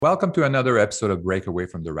Welcome to another episode of Break Away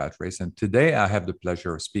from the Rat Race. And today I have the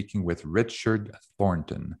pleasure of speaking with Richard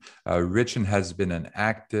Thornton. Richard has been an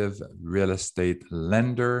active real estate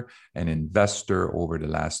lender and investor over the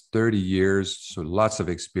last 30 years, so lots of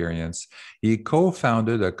experience. He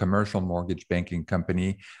co-founded a commercial mortgage banking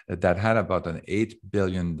company that had about an $8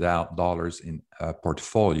 billion in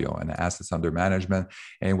portfolio and assets under management,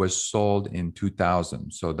 and it was sold in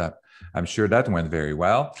 2000. So that I'm sure that went very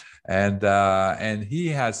well. And he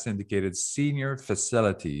has syndicated senior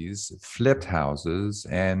facilities, flipped houses,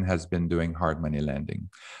 and has been doing hard money lending.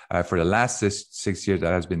 For the last six years,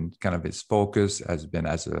 that has been kind of his focus, has been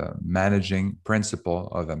as a managing principal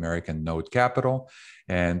of American Note Capital.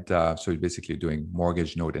 And so he's basically doing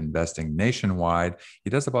mortgage note investing nationwide. He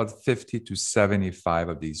does about 50 to 75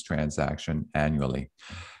 of these transactions annually.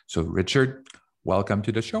 So Richard, welcome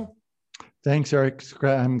to the show. Thanks, Eric.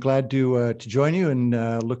 I'm glad to join you and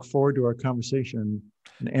look forward to our conversation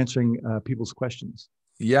and answering people's questions.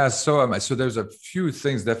 Yeah, so there's a few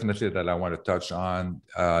things definitely that I want to touch on,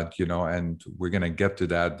 and we're going to get to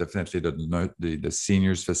that. Definitely the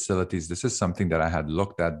seniors facilities. This is something that I had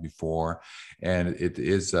looked at before, and it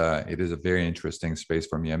is a very interesting space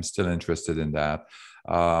for me. I'm still interested in that.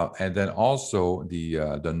 And then also the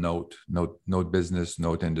note business,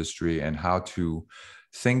 note industry, and how to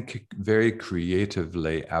think very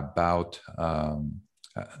creatively about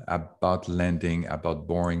lending, about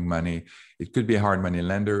borrowing money. It could be a hard money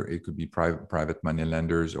lender, it could be private money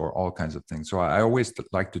lenders, or all kinds of things. So I always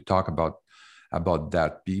like to talk about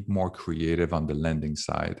that, be more creative on the lending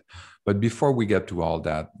side. But before we get to all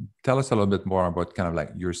that, tell us a little bit more about kind of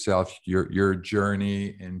like yourself, your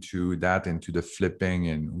journey into the flipping,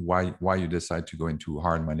 and why you decide to go into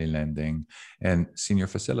hard money lending and senior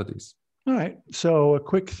facilities. All right. So a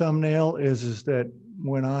quick thumbnail is that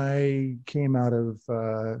when I came out of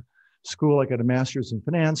school, I got a master's in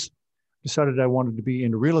finance, decided I wanted to be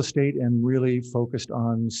into real estate and really focused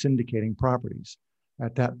on syndicating properties.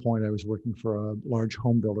 At that point, I was working for a large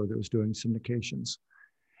home builder that was doing syndications.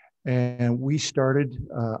 And we started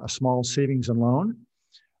a small savings and loan,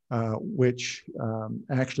 which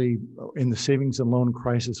actually in the savings and loan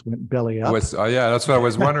crisis went belly up. Yeah, that's what I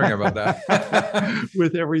was wondering about that.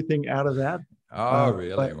 With everything out of that. Oh,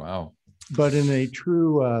 really? Wow. But in a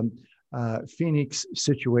true Phoenix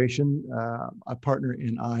situation, a partner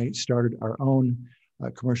and I started our own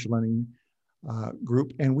commercial lending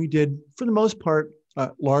group. And we did, for the most part,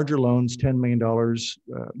 larger loans, $10 million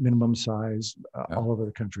minimum size, all over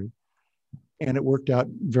the country. And it worked out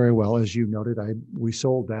very well. As you noted, we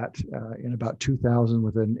sold that in about 2000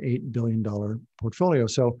 with an $8 billion portfolio.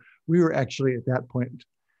 So we were actually at that point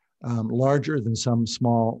larger than some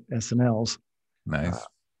small S&Ls. Nice.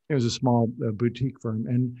 It was a small boutique firm.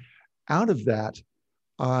 And out of that,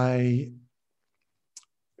 I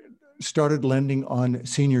started lending on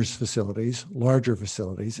seniors facilities, larger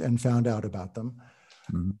facilities, and found out about them.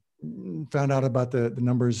 Mm-hmm. Found out about the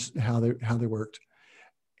numbers, how they worked.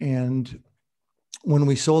 And when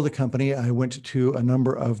we sold the company, I went to a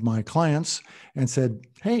number of my clients and said,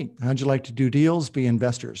 hey, how'd you like to do deals, be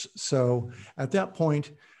investors? So at that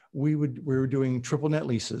point, we were doing triple net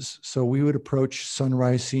leases. So we would approach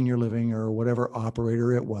Sunrise Senior Living or whatever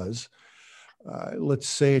operator it was. Let's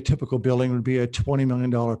say a typical building would be a $20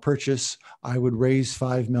 million purchase. I would raise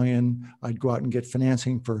 $5 million. I'd go out and get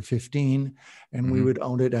financing for 15, and mm-hmm. we would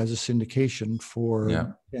own it as a syndication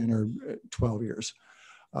for 10 or 12 years.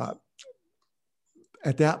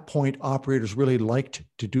 At that point, operators really liked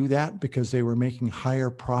to do that because they were making higher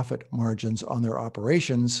profit margins on their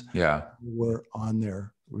operations than were on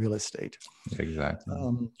their real estate. Exactly.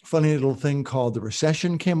 Funny little thing called the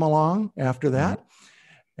recession came along after that.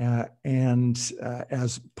 And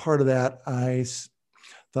as part of that, I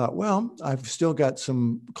thought, well, I've still got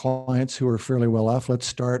some clients who are fairly well off. Let's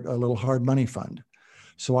start a little hard money fund.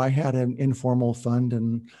 So I had an informal fund,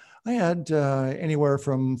 and I had anywhere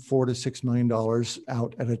from $4 to $6 million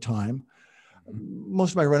out at a time.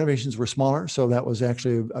 Most of my renovations were smaller, so that was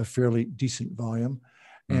actually a fairly decent volume.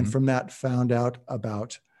 Mm-hmm. And from that, found out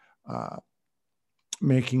about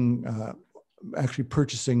actually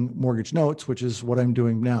purchasing mortgage notes, which is what I'm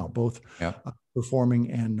doing now, both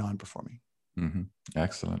performing and non-performing. Mm-hmm.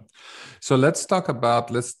 Excellent. So let's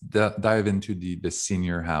dive into the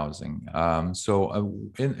senior housing.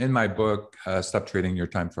 In my book, Stop Trading Your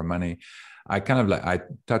Time for Money, I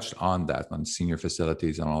touched on that, on senior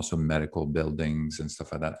facilities and also medical buildings and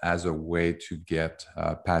stuff like that as a way to get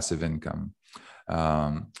passive income.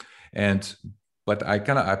 But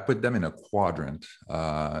I put them in a quadrant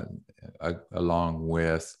along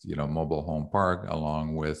with mobile home park,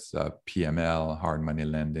 along with PML, hard money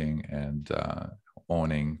lending, and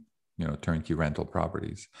owning, turnkey rental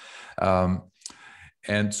properties.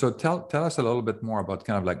 And so tell us a little bit more about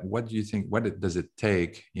kind of like, what do you think, does it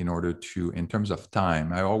take in order to, in terms of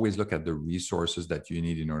time? I always look at the resources that you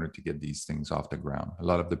need in order to get these things off the ground. A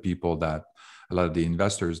lot of the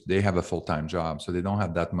investors, they have a full-time job, so they don't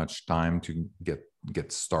have that much time to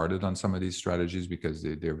get started on some of these strategies because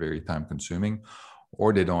they're very time consuming,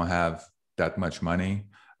 or they don't have that much money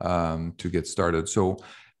to get started. So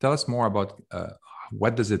tell us more about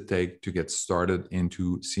what does it take to get started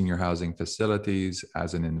into senior housing facilities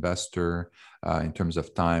as an investor, in terms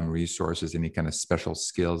of time, resources, any kind of special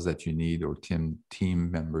skills that you need, or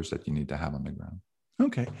team members that you need to have on the ground?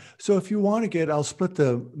 Okay. So if you want to I'll split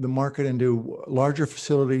the market into larger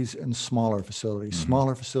facilities and smaller facilities. Mm-hmm.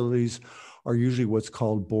 Smaller facilities are usually what's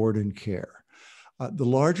called board and care. The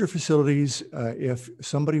larger facilities, if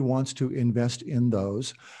somebody wants to invest in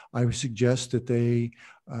those, I would suggest that they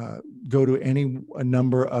go to a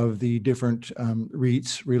number of the different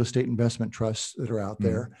REITs, real estate investment trusts that are out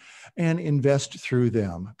there, and invest through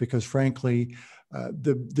them, because frankly,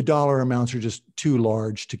 the dollar amounts are just too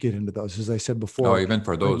large to get into those. As I said before. Oh, even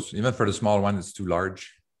for those, even for the small one, it's too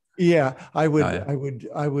large. Yeah, I would,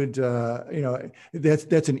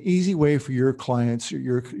 that's an easy way for your clients,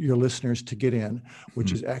 your listeners to get in,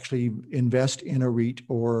 which is actually invest in a REIT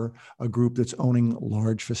or a group that's owning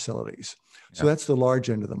large facilities. So that's the large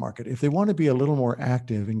end of the market. If they want to be a little more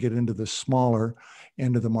active and get into the smaller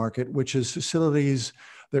end of the market, which is facilities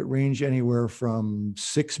that range anywhere from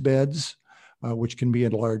 6 beds, which can be a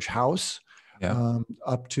large house,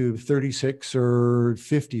 up to 36 or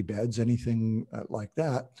 50 beds, anything like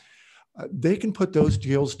that. They can put those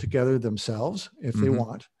deals together themselves if they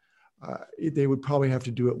want. They would probably have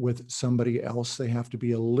to do it with somebody else. They have to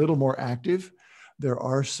be a little more active. There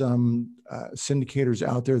are some syndicators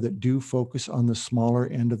out there that do focus on the smaller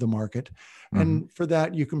end of the market. And for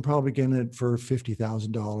that, you can probably get it for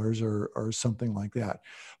 $50,000 or something like that.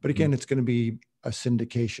 But again, it's going to be a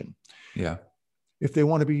syndication. Yeah. If they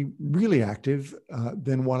want to be really active,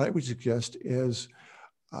 then what I would suggest is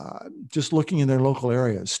just looking in their local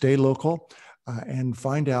areas. Stay local and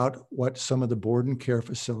find out what some of the board and care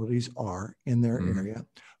facilities are in their area.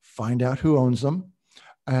 Find out who owns them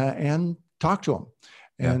and talk to them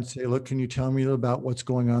and say, look, can you tell me about what's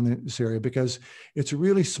going on in this area? Because it's a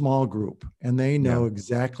really small group and they know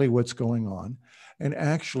exactly what's going on. And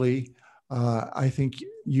actually, I think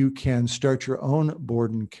you can start your own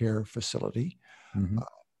board and care facility.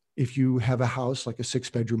 If you have a house, like a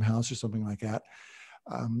 6-bedroom house or something like that,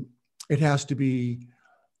 it has to be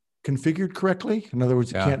configured correctly. In other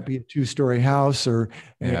words, it can't be a 2-story house or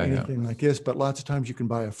anything like this, but lots of times you can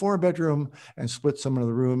buy a 4-bedroom and split some of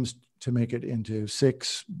the rooms to make it into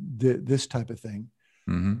 6, this type of thing.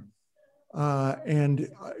 And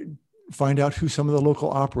find out who some of the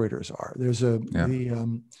local operators are. There's the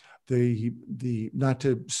not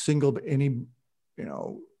to single any,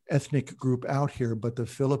 ethnic group out here, but the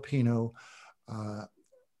Filipino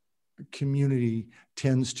community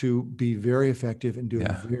tends to be very effective and do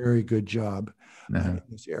a very good job in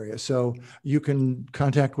this area. So you can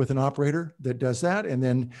contact with an operator that does that. And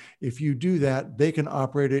then if you do that, they can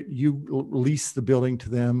operate it. You lease the building to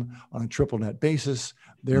them on a triple net basis.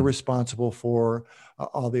 They're responsible for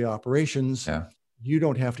all the operations. You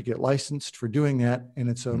don't have to get licensed for doing that. And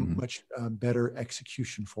it's a much better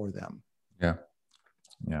execution for them.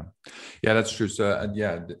 Yeah, that's true. So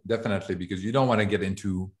definitely, because you don't want to get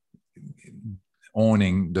into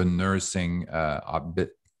owning the nursing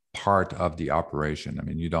part of the operation. I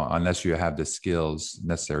mean, you don't, unless you have the skills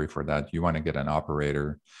necessary for that. You want to get an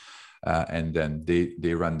operator, and then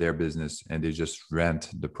they run their business and they just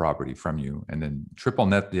rent the property from you. And then triple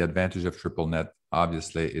net, the advantage of triple net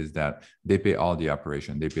obviously is that they pay all the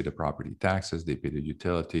operation. They pay the property taxes, they pay the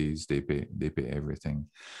utilities, they pay everything.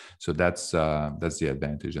 So that's the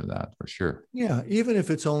advantage of that for sure. Yeah, even if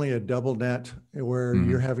it's only a double net where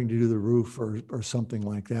you're having to do the roof or something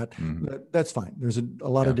like that, that's fine. There's a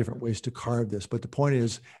lot of different ways to carve this. But the point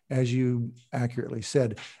is, as you accurately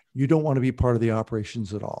said, you don't want to be part of the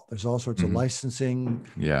operations at all. There's all sorts of licensing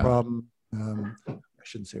problem. I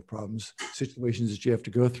shouldn't say problems, situations that you have to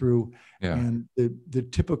go through. And the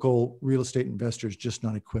typical real estate investor is just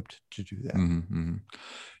not equipped to do that.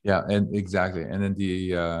 Yeah, and exactly. And then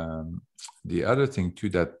the other thing too,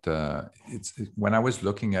 that when I was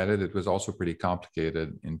looking at it, it was also pretty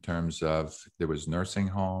complicated in terms of there was nursing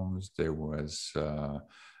homes, there was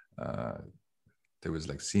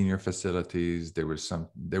like senior facilities, there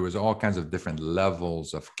was all kinds of different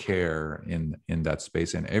levels of care in that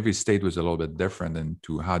space, and every state was a little bit different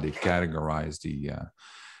into how they categorize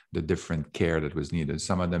the different care that was needed.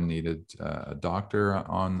 Some of them needed a doctor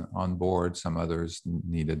on board. Some others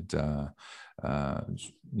needed,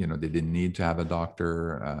 they didn't need to have a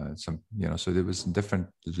doctor. So there was different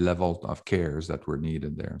level of cares that were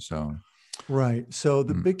needed there. So, right. So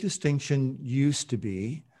the big distinction used to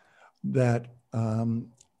be that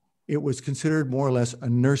it was considered more or less a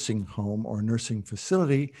nursing home or nursing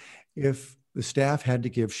facility if the staff had to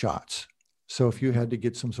give shots. So if you had to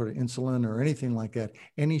get some sort of insulin or anything like that,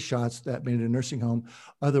 any shots, that made it a nursing home.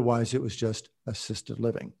 Otherwise, it was just assisted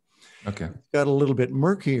living. Okay. It's got a little bit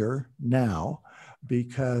murkier now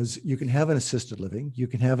because you can have an assisted living, you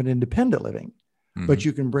can have an independent living, but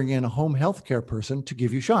you can bring in a home health care person to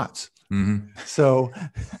give you shots. So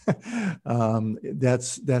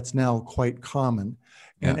that's now quite common,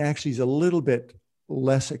 and actually is a little bit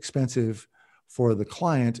less expensive for the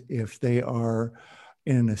client if they are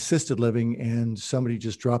in an assisted living and somebody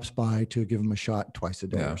just drops by to give them a shot twice a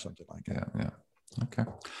day or something like that. Yeah. Okay.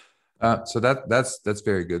 So that's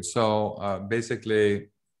very good. So basically,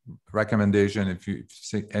 recommendation,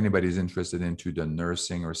 if anybody's interested into the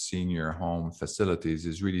nursing or senior home facilities,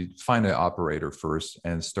 is really find an operator first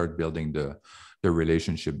and start building the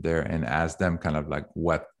relationship there, and ask them kind of like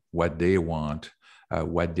what they want,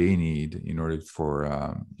 what they need in order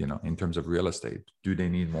for in terms of real estate. Do they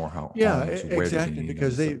need more homes? Yeah, exactly.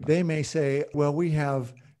 Because they may say, well, we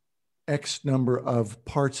have X number of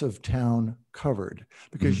parts of town covered,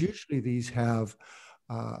 because usually these have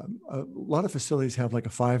a lot of facilities have like a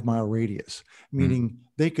 5-mile radius, meaning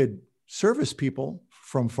they could service people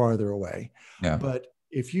from farther away. Yeah. But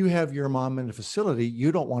if you have your mom in a facility,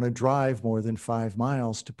 you don't want to drive more than 5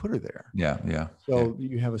 miles to put her there. Yeah. So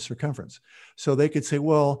you have a circumference. So they could say,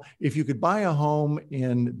 well, if you could buy a home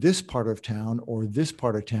in this part of town or this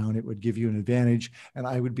part of town, it would give you an advantage, and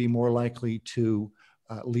I would be more likely to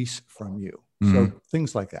lease from you. So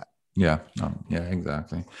things like that. Yeah,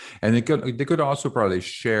 exactly. And they could also probably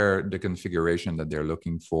share the configuration that they're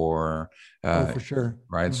looking for. For sure.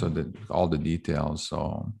 Right. So that all the details.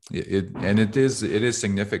 So it is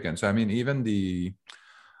significant. So I mean, even the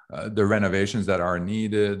renovations that are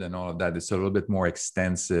needed and all of that, it's a little bit more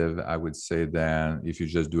extensive, I would say, than if you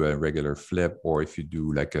just do a regular flip, or if you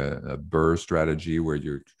do like a BRRRR strategy where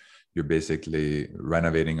you're basically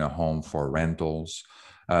renovating a home for rentals.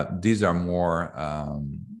 These are more,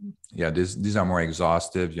 these are more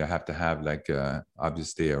exhaustive. You have to have like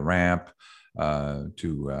obviously a ramp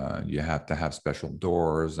you have to have special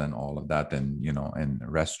doors and all of that, and and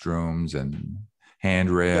restrooms and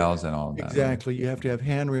handrails and all of that. Exactly. You have to have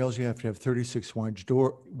handrails. You have to have 36 wide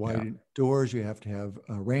doors. You have to have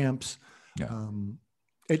ramps. Yeah.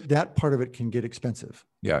 That part of it can get expensive.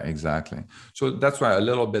 Yeah, exactly. So that's why a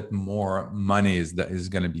little bit more money is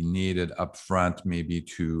going to be needed up front, maybe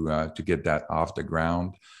to get that off the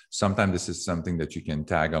ground. Sometimes this is something that you can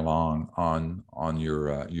tag along on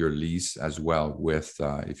your lease as well, with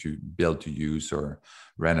if you build to use or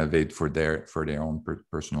renovate for their own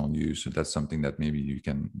personal use. So that's something that maybe you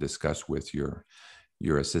can discuss with your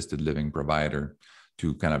assisted living provider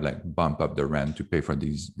to kind of like bump up the rent to pay for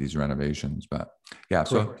these renovations. But yeah,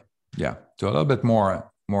 so a little bit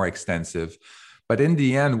more extensive. But in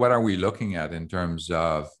the end, what are we looking at in terms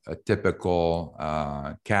of a typical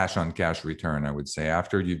cash on cash return? I would say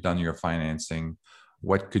after you've done your financing,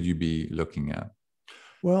 what could you be looking at?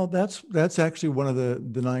 Well, that's actually one of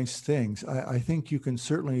the nice things. I think you can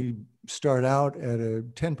certainly start out at a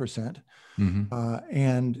 10%.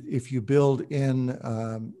 And if you build in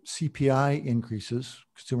CPI increases,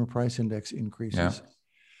 consumer price index increases,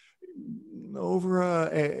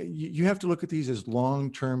 you have to look at these as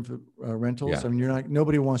long-term rentals. Yeah. I mean,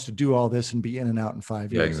 nobody wants to do all this and be in and out in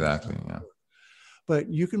 5 years. Yeah, exactly. Yeah. But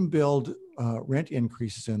you can build rent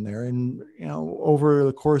increases in there, and over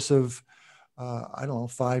the course of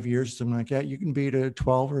 5 years, something like that, you can beat a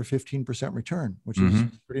 12 or 15% return, which is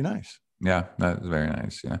pretty nice. Yeah, that's very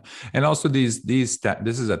nice. Yeah. And also this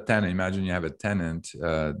is a tenant. Imagine you have a tenant,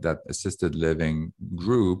 that assisted living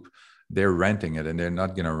group, they're renting it, and they're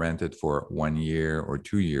not going to rent it for 1 year or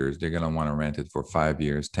 2 years. They're going to want to rent it for 5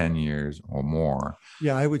 years, 10 years or more.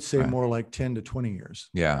 Yeah, I would say more like 10 to 20 years.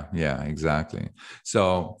 Yeah, exactly.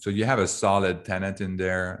 So you have a solid tenant in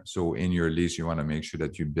there. So in your lease, you want to make sure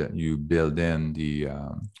that you build in the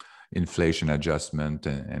inflation adjustment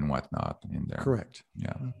and whatnot in there. Correct.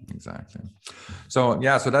 Yeah, exactly. So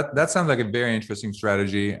that sounds like a very interesting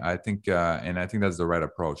strategy. I think, and I think that's the right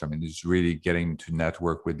approach. I mean, it's really getting to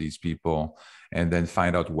network with these people and then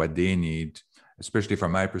find out what they need. Especially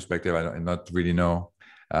from my perspective, I don't not really know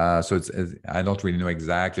So I don't really know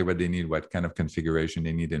exactly what they need, what kind of configuration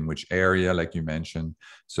they need in which area, like you mentioned.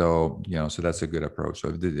 So, so that's a good approach.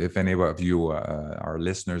 So if any of you, our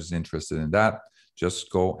listeners, is interested in that, just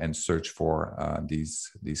go and search for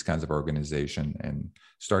these kinds of organization and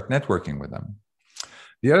start networking with them.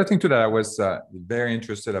 The other thing too that I was very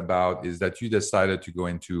interested about is that you decided to go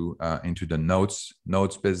into the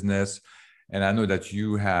notes business, and I know that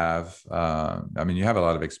you have, you have a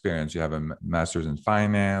lot of experience. You have a master's in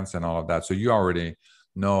finance and all of that, so you already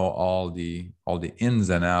know all the ins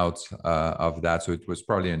and outs of that. So it was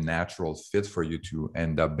probably a natural fit for you to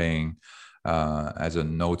end up being as a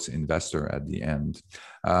notes investor at the end.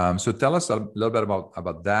 So tell us a little bit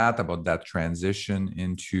about that transition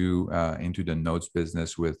into the notes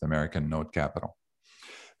business with American Note Capital.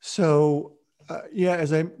 So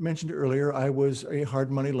as I mentioned earlier, I was a hard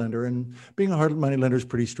money lender, and being a hard money lender is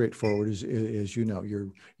pretty straightforward. As you know,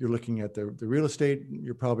 you're looking at the real estate.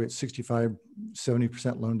 You're probably at 65,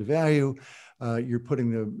 70% loan to value. You're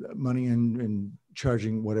putting the money in and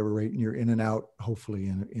charging whatever rate, and you're in and out, hopefully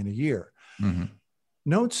in a year. Mm-hmm.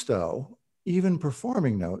 Notes, though, even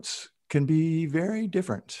performing notes can be very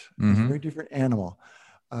different. Mm-hmm. It's a very different animal.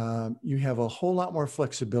 You have a whole lot more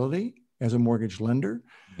flexibility as a mortgage lender.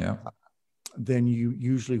 Yeah. Than you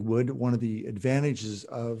usually would. One of the advantages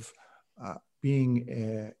of being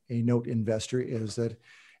a note investor is that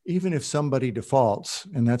even if somebody defaults,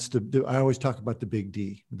 and that's I always talk about the big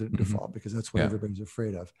D, the mm-hmm. default, because that's what everybody's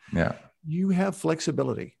afraid of. Yeah. You have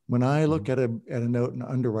flexibility. When I look at a note and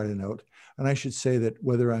underwrite a note, and I should say that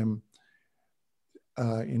whether I'm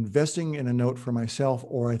investing in a note for myself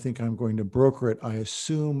or I think I'm going to broker it, I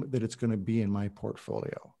assume that it's going to be in my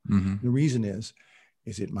portfolio. Mm-hmm. The reason is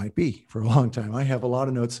it might be for a long time. I have a lot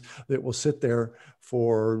of notes that will sit there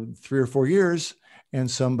for 3 or 4 years, and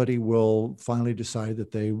somebody will finally decide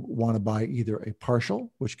that they want to buy either a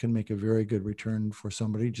partial, which can make a very good return for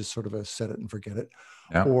somebody, just sort of a set it and forget it,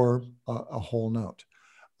 or a whole note.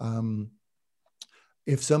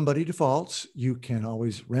 If somebody defaults, you can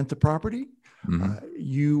always rent the property. Mm-hmm.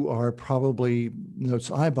 You are probably,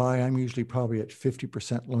 notes I buy, I'm usually probably at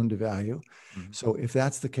 50% loan to value. Mm-hmm. So if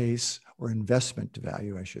that's the case, or investment to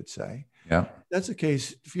value, I should say. Yeah. That's the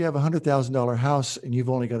case. If you have a $100,000 house and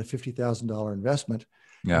you've only got a $50,000 investment,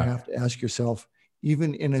 you have to ask yourself,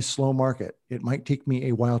 even in a slow market, it might take me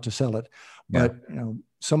a while to sell it, but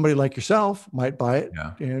somebody like yourself might buy it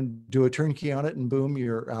and do a turnkey on it and boom,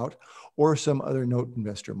 you're out. Or some other note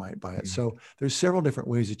investor might buy it. Mm-hmm. So there's several different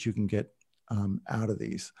ways that you can get out of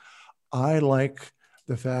these. I like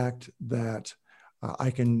the fact that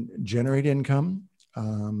I can generate income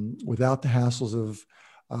without the hassles of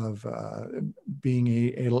being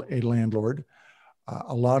a landlord.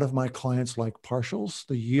 A lot of my clients like partials.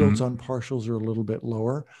 The yields on partials are a little bit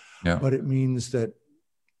lower, but it means that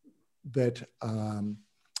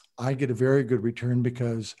I get a very good return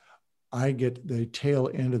because I get the tail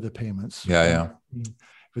end of the payments. If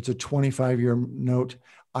it's a 25-year note,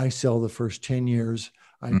 I sell the first 10 years.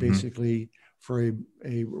 I basically, for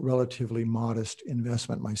a relatively modest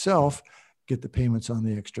investment myself, get the payments on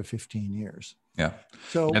the extra 15 years. Yeah.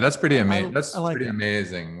 So that's pretty amazing. That's pretty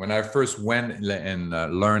amazing. When I first went and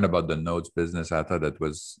learned about the notes business, I thought that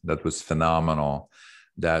was phenomenal,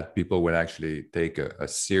 that people would actually take a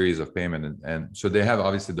series of payment. And so they have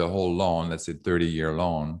obviously the whole loan, let's say 30-year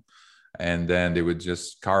loan. And then they would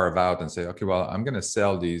just carve out and say, okay, well, I'm going to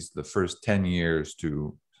sell the first 10 years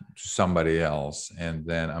to somebody else, and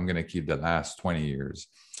then I'm going to keep the last 20 years.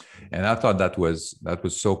 And I thought that was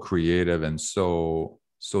so creative and so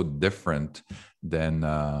different than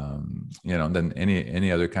than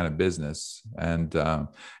any other kind of business. And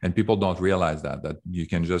people don't realize that you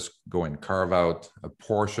can just go and carve out a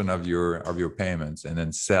portion of your payments and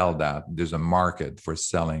then sell that. There's a market for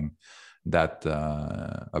selling that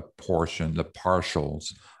a portion, the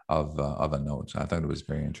partials of a note. So I thought it was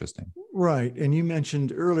very interesting. Right. And you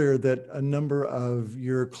mentioned earlier that a number of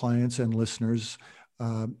your clients and listeners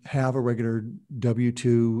have a regular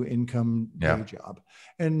W-2 income day job.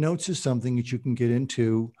 And notes is something that you can get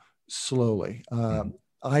into slowly.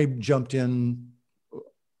 I jumped in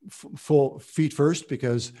full feet first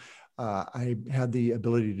because I had the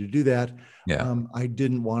ability to do that. I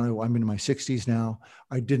didn't want to, I'm in my 60s now.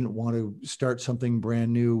 I didn't want to start something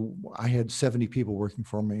brand new. I had 70 people working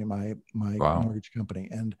for me in my mortgage company.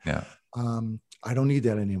 And I don't need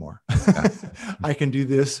that anymore. I can do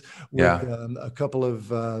this with a couple of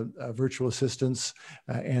virtual assistants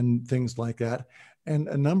and things like that. And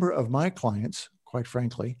a number of my clients, quite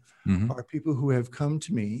frankly, are people who have come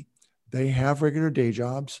to me. They have regular day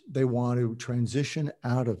jobs. They want to transition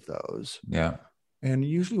out of those. And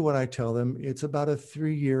usually what I tell them, it's about a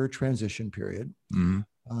 3-year transition period.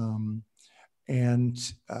 Mm-hmm.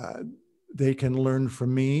 And they can learn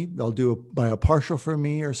from me. They'll buy a partial from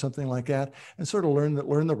me or something like that, and sort of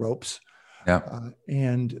learn the ropes. Yeah.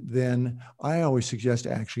 And then I always suggest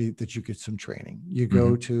actually that you get some training. You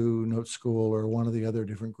go to Note School or one of the other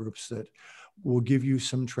different groups that will give you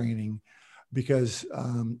some training, because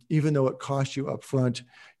even though it costs you up front,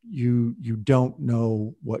 you don't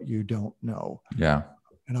know what you don't know. Yeah.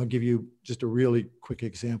 And I'll give you just a really quick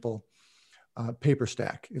example.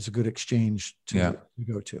 PaperStack is a good exchange to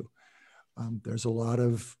go to. There's a lot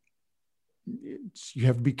of, you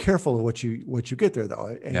have to be careful of what you get there,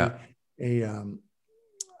 though. A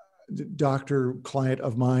doctor client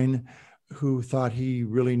of mine who thought he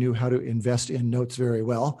really knew how to invest in notes very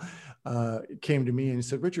well came to me and he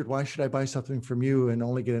said, "Richard, why should I buy something from you and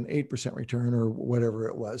only get an 8% return or whatever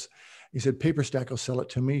it was?" He said, "PaperStack will sell it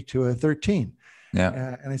to me to a 13."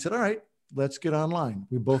 Yeah. And I said, "All right, let's get online."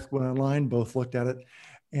 We both went online, both looked at it.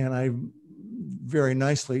 And I very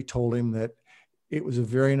nicely told him that it was a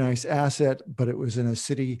very nice asset, but it was in a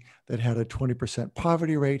city that had a 20%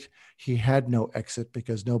 poverty rate. He had no exit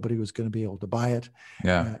because nobody was going to be able to buy it.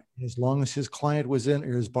 Yeah. As long as his client was in,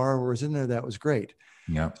 or his borrower was in there, that was great.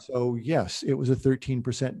 Yeah. So yes, it was a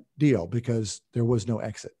 13% deal because there was no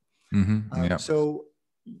exit. So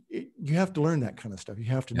you have to learn that kind of stuff. You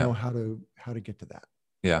have to know how to get to that.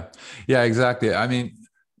 Yeah. Yeah, exactly. I mean,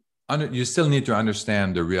 you still need to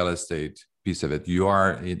understand the real estate piece of it. You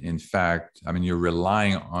are, in fact, I mean, you're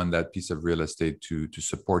relying on that piece of real estate to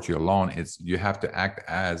support your loan. You have to act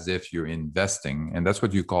as if you're investing. And that's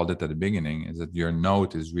what you called it at the beginning, is that your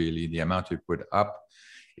note is really the amount you put up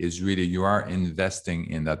is really, you are investing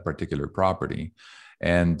in that particular property.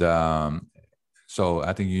 And so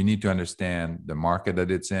I think you need to understand the market that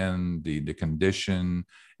it's in, the condition,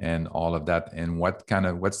 and all of that, and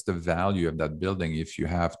what's the value of that building if you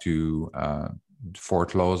have to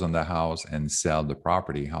foreclose on the house and sell the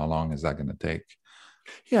property. How long is that going to take?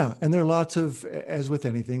 Yeah, and there are lots of, as with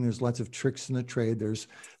anything, there's lots of tricks in the trade. There's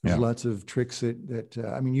lots of tricks that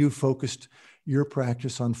I mean, you focused your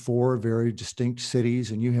practice on 4 very distinct cities,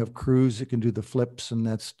 and you have crews that can do the flips, and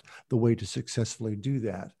that's the way to successfully do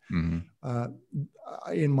that.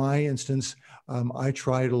 In my instance, I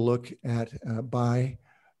try to look at buy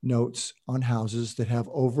notes on houses that have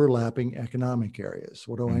overlapping economic areas.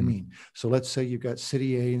 What do I mean? So let's say you've got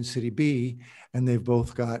city A and city B, and they've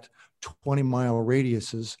both got 20-mile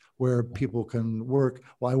radiuses where people can work.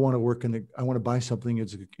 Well, I want to buy something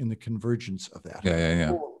that's in the convergence of that.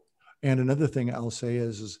 Yeah. And another thing I'll say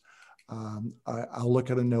is I'll look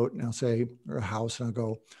at a note and I'll say, or a house, and I'll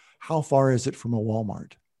go, how far is it from a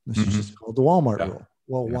Walmart? This is just called the Walmart rule.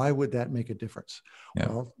 Well, why would that make a difference?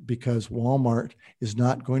 Well, because Walmart is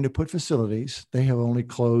not going to put facilities. They have only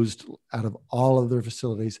closed, out of all of their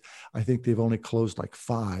facilities, I think they've only closed like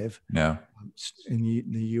 5 in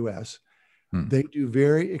the US. They do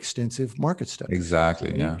very extensive market studies. Exactly.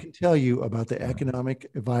 So they can tell you about the economic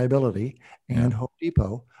viability and Home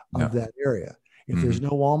Depot of that area. If there's no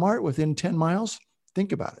Walmart within 10 miles,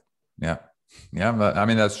 think about it. Yeah, but I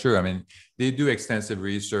mean, that's true. I mean, they do extensive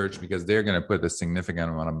research because they're going to put a significant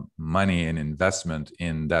amount of money and investment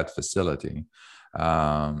in that facility.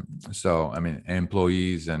 So, I mean,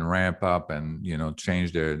 employees and ramp up and,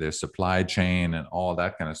 change their supply chain and all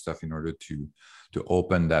that kind of stuff in order to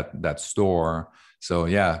open that store. So,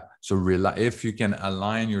 if you can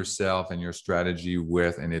align yourself and your strategy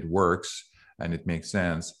with, and it works and it makes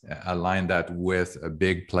sense, align that with a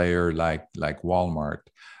big player like Walmart.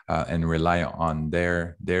 And rely on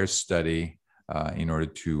their study in order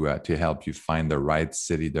to help you find the right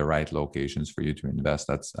city, the right locations for you to invest.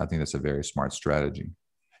 I think that's a very smart strategy.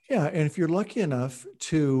 Yeah, and if you're lucky enough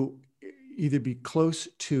to either be close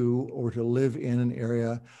to or to live in an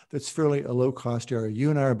area that's fairly a low-cost area, you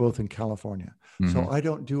and I are both in California, so I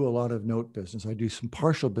don't do a lot of note business. I do some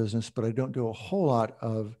partial business, but I don't do a whole lot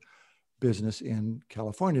of business in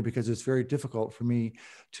California because it's very difficult for me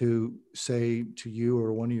to say to you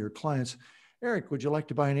or one of your clients, Eric, would you like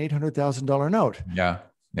to buy an $800,000 note? Yeah.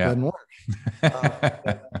 Doesn't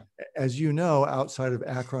work. As you know, outside of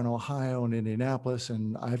Akron, Ohio and Indianapolis,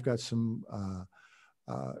 and I've got some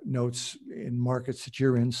notes in markets that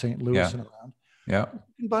you're in, St. Louis and around. Yeah.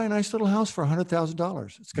 You can buy a nice little house for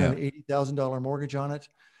 $100,000. It's got an $80,000 mortgage on it,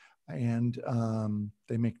 and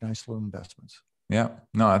they make nice little investments. Yeah,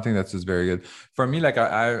 no, I think that's just very good. For me, like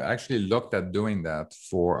I actually looked at doing that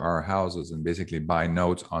for our houses and basically buy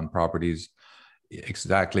notes on properties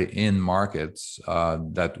exactly in markets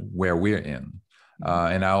where we're in.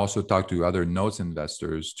 And I also talked to other notes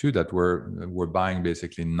investors too that were buying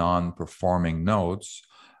basically non-performing notes,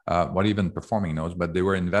 what even performing notes, but they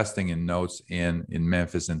were investing in notes in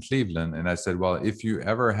Memphis and Cleveland. And I said, well, if you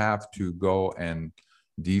ever have to go and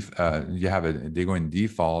they go in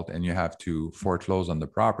default and you have to foreclose on the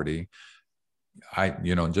property,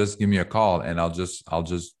 just give me a call and I'll just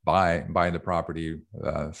buy the property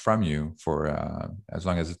from you for as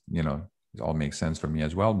long as it all makes sense for me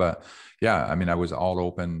as well. But yeah, I mean, I was all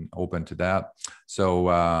open to that. So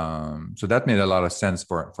so that made a lot of sense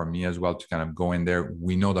for me as well to kind of go in there.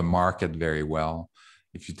 We know the market very well.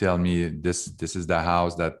 If you tell me this is the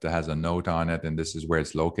house that has a note on it and this is where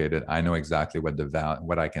it's located, I know exactly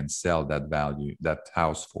what I can sell that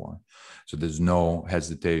house for. So there's no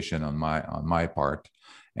hesitation on my part.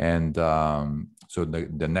 And so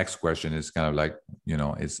the next question is kind of like,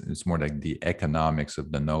 it's more like the economics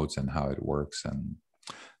of the notes and how it works. And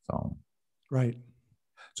so, right.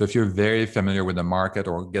 So if you're very familiar with the market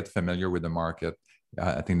or get familiar with the market,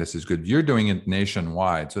 I think this is good. You're doing it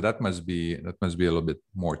nationwide, so that must be a little bit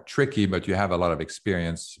more tricky, but you have a lot of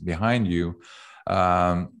experience behind you.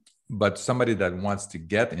 But somebody that wants to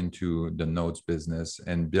get into the notes business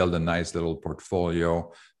and build a nice little portfolio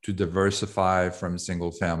to diversify from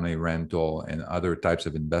single family rental and other types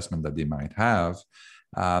of investment that they might have,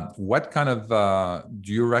 what kind of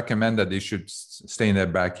do you recommend that they should stay in their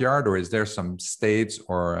backyard, or is there some states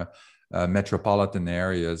or metropolitan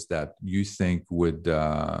areas that you think would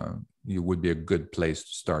be a good place to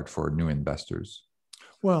start for new investors?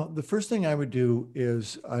 Well, the first thing I would do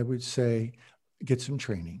is I would say get some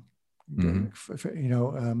training. Find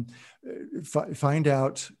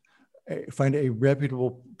a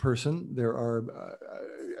reputable person. There are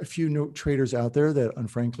a few note traders out there that,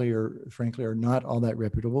 frankly, are not all that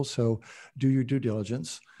reputable. So do your due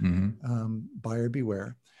diligence, buyer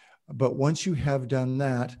beware. But once you have done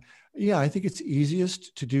that, yeah, I think it's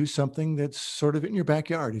easiest to do something that's sort of in your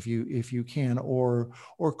backyard if you can, or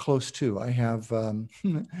close to. I have,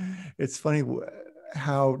 it's funny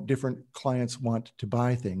how different clients want to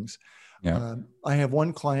buy things. Yeah. I have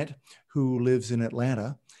one client who lives in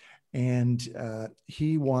Atlanta, and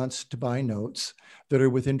he wants to buy notes that are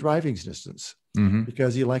within driving distance.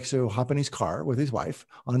 Because he likes to hop in his car with his wife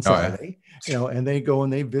on Saturday, and they go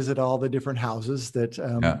and they visit all the different houses that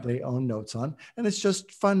they own notes on, and it's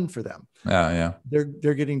just fun for them.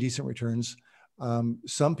 They're getting decent returns.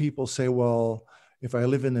 Some people say, well, if I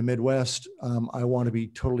live in the Midwest, I want to be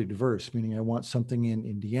totally diverse, meaning I want something in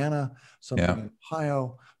Indiana, something in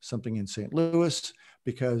Ohio, something in St. Louis,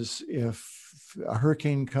 because if a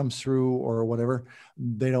hurricane comes through or whatever,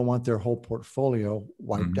 they don't want their whole portfolio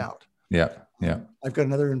wiped out. I've got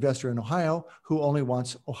another investor in Ohio who only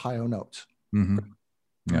wants Ohio notes. So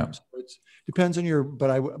it depends on your,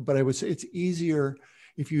 but I would say it's easier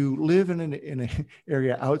if you live in an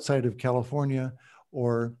area outside of California,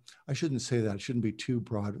 or I shouldn't say that. It shouldn't be too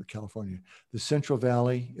broad with California. The Central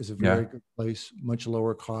Valley is a very good place, much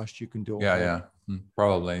lower cost. You can do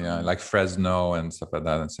probably like Fresno and stuff like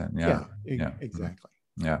that. Exactly.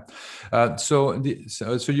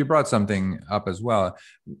 So you brought something up as well.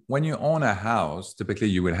 When you own a house, typically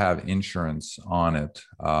you would have insurance on it,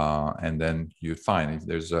 and then you find if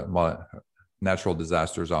there's natural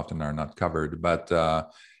disasters often are not covered, but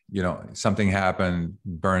something happened,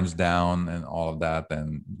 burns down and all of that,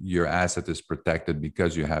 then your asset is protected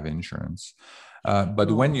because you have insurance.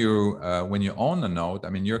 But when you own the note, I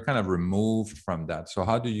mean, you're kind of removed from that. So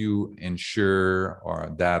how do you ensure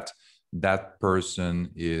or that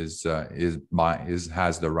person has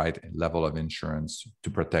the right level of insurance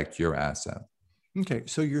to protect your asset? Okay,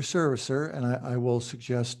 so your servicer, and I will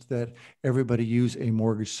suggest that everybody use a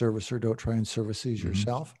mortgage servicer. Don't try and service these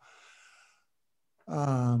yourself.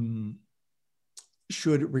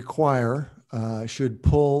 Should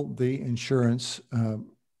pull the insurance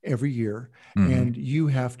every year, and you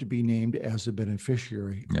have to be named as a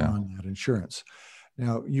beneficiary on that insurance.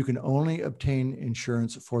 Now, you can only obtain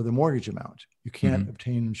insurance for the mortgage amount. You can't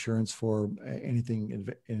obtain insurance for anything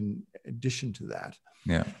in addition to that.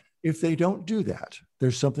 If they don't do that,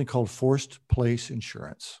 there's something called forced place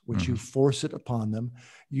insurance, which you force it upon them.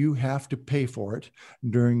 You have to pay for it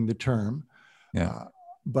during the term.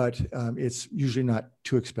 But it's usually not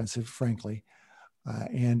too expensive, frankly.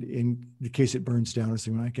 And in the case it burns down or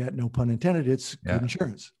something like that, no pun intended, it's good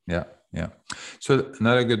insurance. So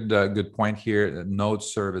another good point here, note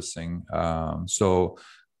servicing.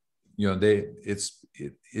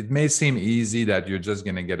 It may seem easy that you're just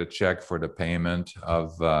going to get a check for the payment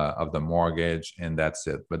of the mortgage and that's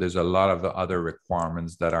it. But there's a lot of other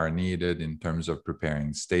requirements that are needed in terms of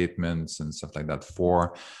preparing statements and stuff like that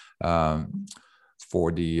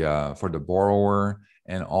for the borrower,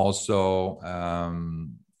 and also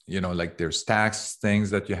like there's tax things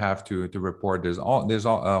that you have to report. There's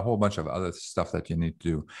a whole bunch of other stuff that you need to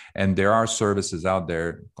do, and there are services out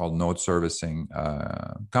there called note servicing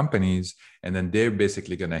companies, and then they're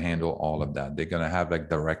basically going to handle all of that. They're going to have like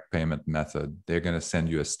direct payment method. They're going to send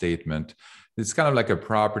you a statement. It's kind of like a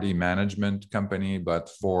property management company, but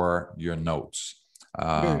for your notes.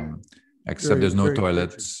 Except there's no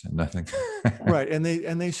toilets, nothing. Right, and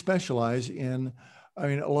they specialize in. I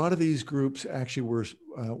mean, a lot of these groups actually were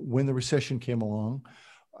when the recession came along,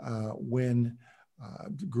 when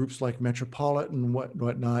groups like Metropolitan and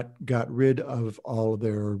whatnot got rid of all of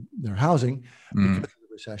their housing because of the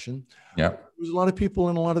recession. Yeah, there was a lot of people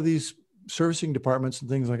in a lot of these servicing departments and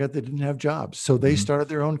things like that that didn't have jobs, so they started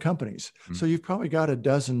their own companies. So you've probably got a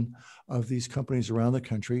dozen of these companies around the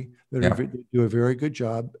country that do a very good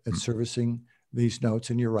job at servicing these notes.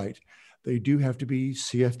 And you're right. They do have to be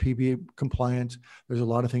CFPB compliant. There's a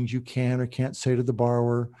lot of things you can or can't say to the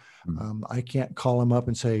borrower. I can't call them up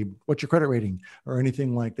and say, what's your credit rating or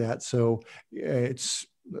anything like that. So it's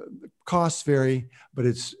costs vary, but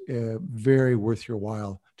it's very worth your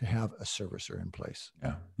while to have a servicer in place.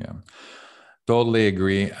 Yeah. Totally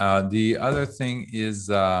agree. The other thing is,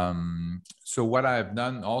 so what I've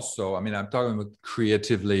done also, I mean, I'm talking about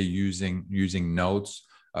creatively using notes.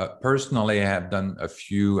 Personally, I have done a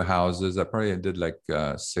few houses. I probably did like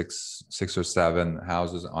six or seven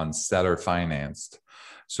houses on seller financed.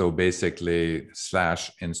 So basically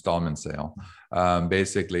 / installment sale.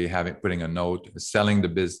 Basically putting a note, selling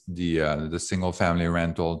the single family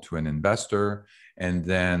rental to an investor, and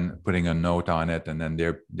then putting a note on it, and then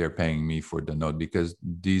they're paying me for the note, because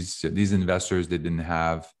these investors, they didn't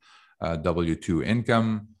have W-2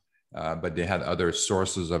 income. But they had other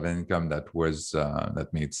sources of income that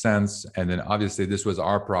made sense. And then obviously this was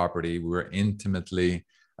our property. We were intimately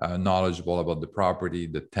knowledgeable about the property,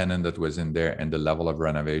 the tenant that was in there, and the level of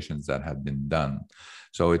renovations that had been done.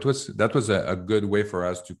 So that was a good way for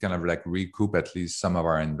us to kind of like recoup at least some of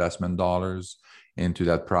our investment dollars into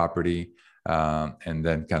that property, and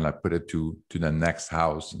then kind of put it to the next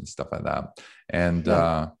house and stuff like that. And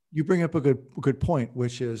you bring up a good point,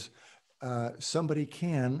 which is, somebody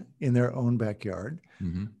can, in their own backyard,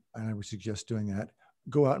 and I would suggest doing that,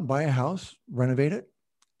 go out and buy a house, renovate it,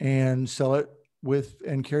 and sell it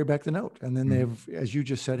and carry back the note. And then they've, as you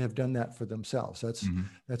just said, have done that for themselves.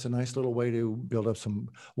 That's a nice little way to build up some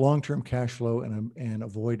long-term cash flow and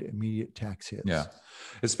avoid immediate tax hits. Yeah,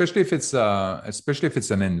 especially if it's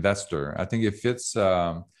an investor. I think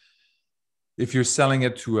if you're selling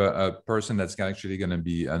it to a person that's actually going to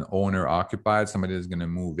be an owner occupied, somebody that's going to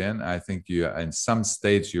move in, I think in some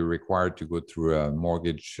states you're required to go through a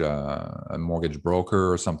mortgage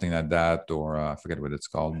broker or something like that, or I forget what it's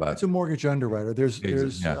called, but it's a mortgage underwriter.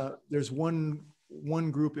 There's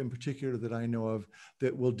one group in particular that I know of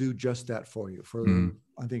that will do just that for you. For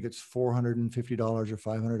I think it's $450 or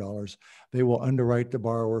 $500. They will underwrite the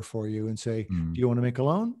borrower for you and say, do you want to make a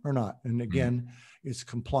loan or not? And again, it's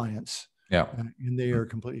compliance. Yeah, and they are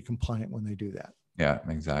completely compliant when they do that. Yeah,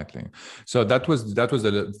 exactly. So that was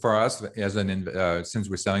for us as since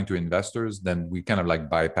we're selling to investors, then we kind of like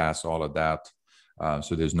bypass all of that.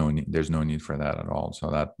 So there's no need for that at all. So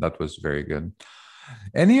that was very good.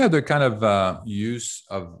 Any other kind of use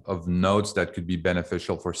of notes that could be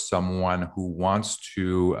beneficial for someone who wants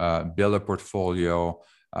to build a portfolio?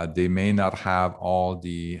 They may not have all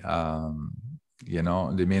the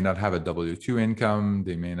they may not have a W-2 income.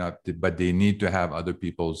 They may not, but they need to have other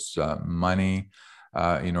people's money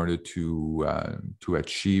in order to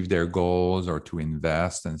achieve their goals or to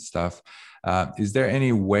invest and stuff. Is there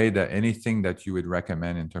anything that you would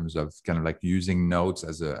recommend in terms of kind of like using notes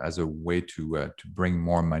as a way to bring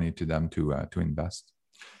more money to them to invest?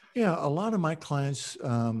 Yeah, a lot of my clients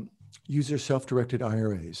use their self-directed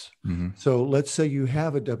IRAs. So let's say you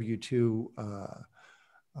have a W-2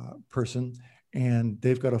 person, and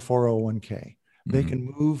they've got a 401k. They can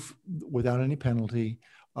move without any penalty,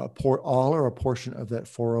 all or a portion of that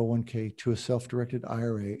 401k to a self-directed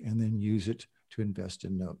IRA, and then use it to invest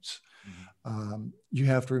in notes. You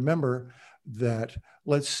have to remember that,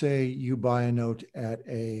 let's say you buy a note at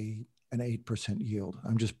an 8% yield.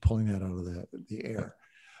 I'm just pulling that out of the air.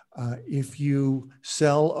 If you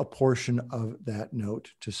sell a portion of that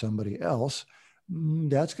note to somebody else,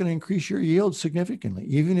 that's going to increase your yield significantly,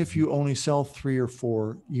 even if you only sell 3 or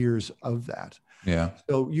 4 years of that. Yeah.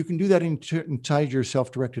 So you can do that inside your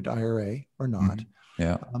self-directed IRA or not.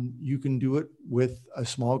 Yeah. You can do it with a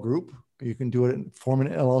small group. You can do it form an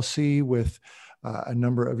LLC with a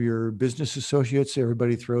number of your business associates.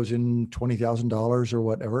 Everybody throws in $20,000 or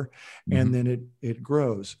whatever, and then it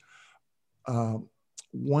grows.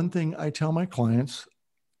 One thing I tell my clients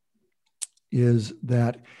is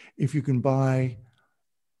that if you can buy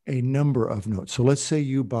a number of notes, so let's say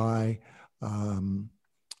you buy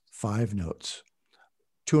 5 notes,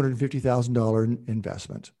 $250,000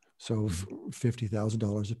 investment, so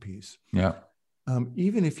 $50,000 a piece. Yeah.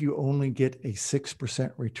 Even if you only get a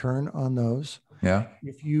 6% return on those,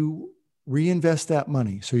 if you reinvest that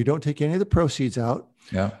money, so you don't take any of the proceeds out,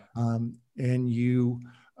 and you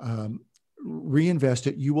reinvest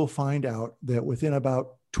it, you will find out that within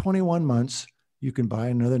about 21 months, you can buy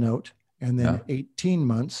another note, and then 18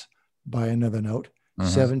 months, buy another note,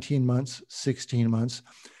 17 months, 16 months.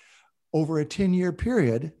 Over a 10-year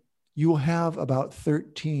period, you will have about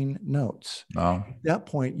 13 notes. Wow. At that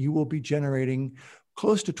point, you will be generating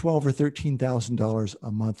close to $12,000 or $13,000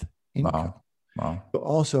 a month income. Wow. You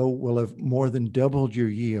also will have more than doubled your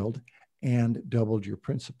yield and doubled your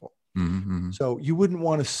principal. So you wouldn't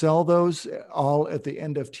want to sell those all at the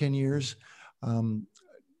end of 10 years. In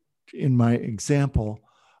my example,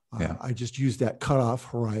 I just used that cutoff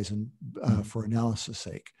horizon for analysis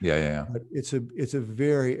sake. But it's a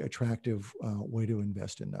very attractive way to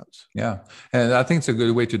invest in notes. Yeah, and I think it's a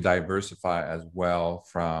good way to diversify as well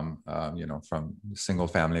from from single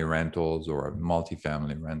family rentals or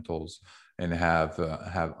multifamily rentals, and have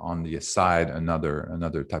on the side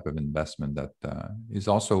another type of investment that is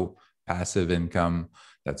also passive income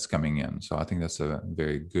that's coming in. So I think that's a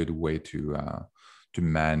very good way to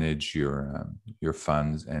manage your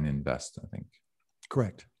funds and invest, I think.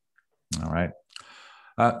 Correct. All right.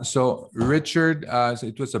 So Richard, so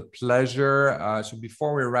it was a pleasure. So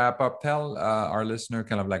before we wrap up, tell our listener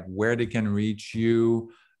kind of like where they can reach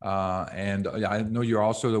you. And I know you're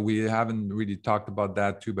also, we haven't really talked about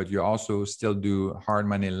that too, but you also still do hard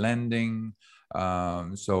money lending.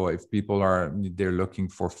 So if people they're looking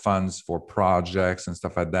for funds for projects and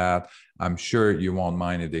stuff like that, I'm sure you won't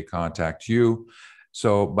mind if they contact you.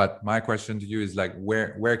 So, but my question to you is like,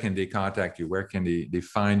 where can they contact you? Where can they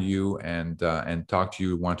find you and talk to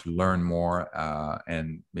you, want to learn more,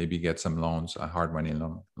 and maybe get some loans, hard money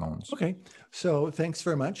loans? Okay. So thanks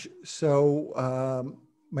very much. So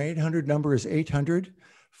my 800 number is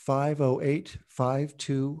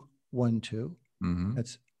 800-508-5212.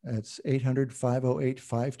 That's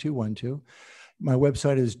 800-508-5212. My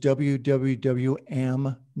website is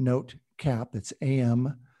www.amnotecap. That's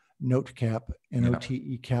AM Notecap,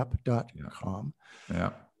 NOTECAP.com.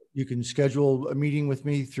 Yeah. You can schedule a meeting with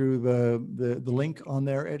me through the link on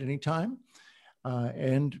there at any time.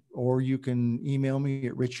 Or you can email me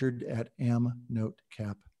at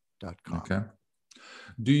richard@amnotecap.com. Okay.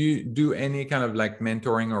 Do you do any kind of like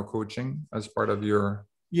mentoring or coaching as part of your?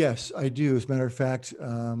 Yes, I do. As a matter of fact,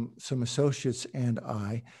 some associates and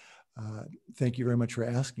I, thank you very much for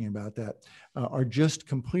asking about that, are just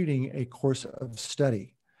completing a course of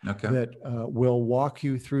study that will walk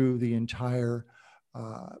you through the entire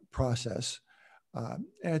process.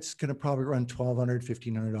 It's going to probably run $1,200,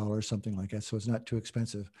 $1,500, something like that. So it's not too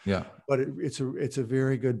expensive. Yeah. But it's a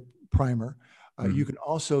very good primer. You can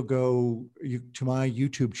also go to my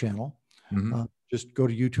YouTube channel. Just go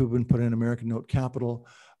to YouTube and put in American Note Capital.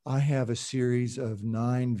 I have a series of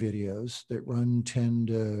 9 videos that run 8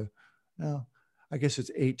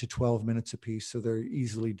 to 12 minutes a piece. So they're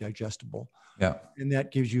easily digestible. Yeah. And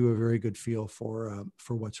that gives you a very good feel for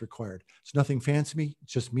what's required. It's nothing fancy.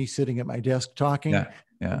 It's just me sitting at my desk talking.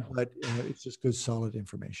 Yeah. But it's just good, solid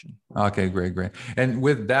information. Okay, great. And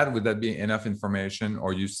with that, would that be enough information,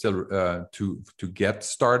 or you still to get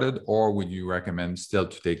started, or would you recommend still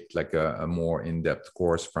to take like a more in-depth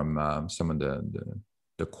course from some of the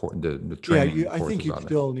training? Yeah, I think you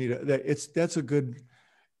still need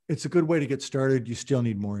it's a good way to get started. You still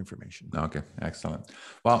need more information. Okay, excellent.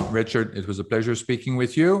 Well, Richard, it was a pleasure speaking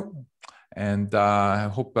with you. And I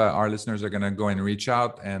hope our listeners are going to go and reach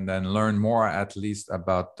out and then learn more, at least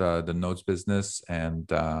about the notes business,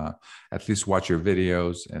 and at least watch your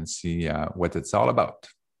videos and see what it's all about.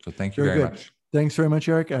 So thank you very much. Thanks very much,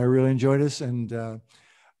 Eric. I really enjoyed this. And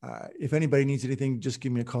if anybody needs anything, just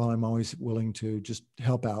give me a call. I'm always willing to just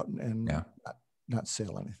help out and not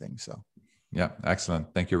sell anything. So. Yeah,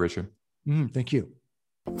 excellent. Thank you, Richard. Thank you.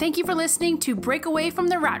 Thank you for listening to Break Away from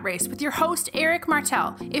the Rat Race with your host, Eric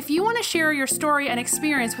Martel. If you want to share your story and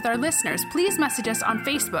experience with our listeners, please message us on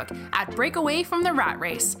Facebook at Break Away from the Rat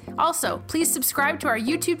Race. Also, please subscribe to our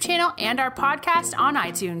YouTube channel and our podcast on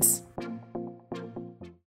iTunes.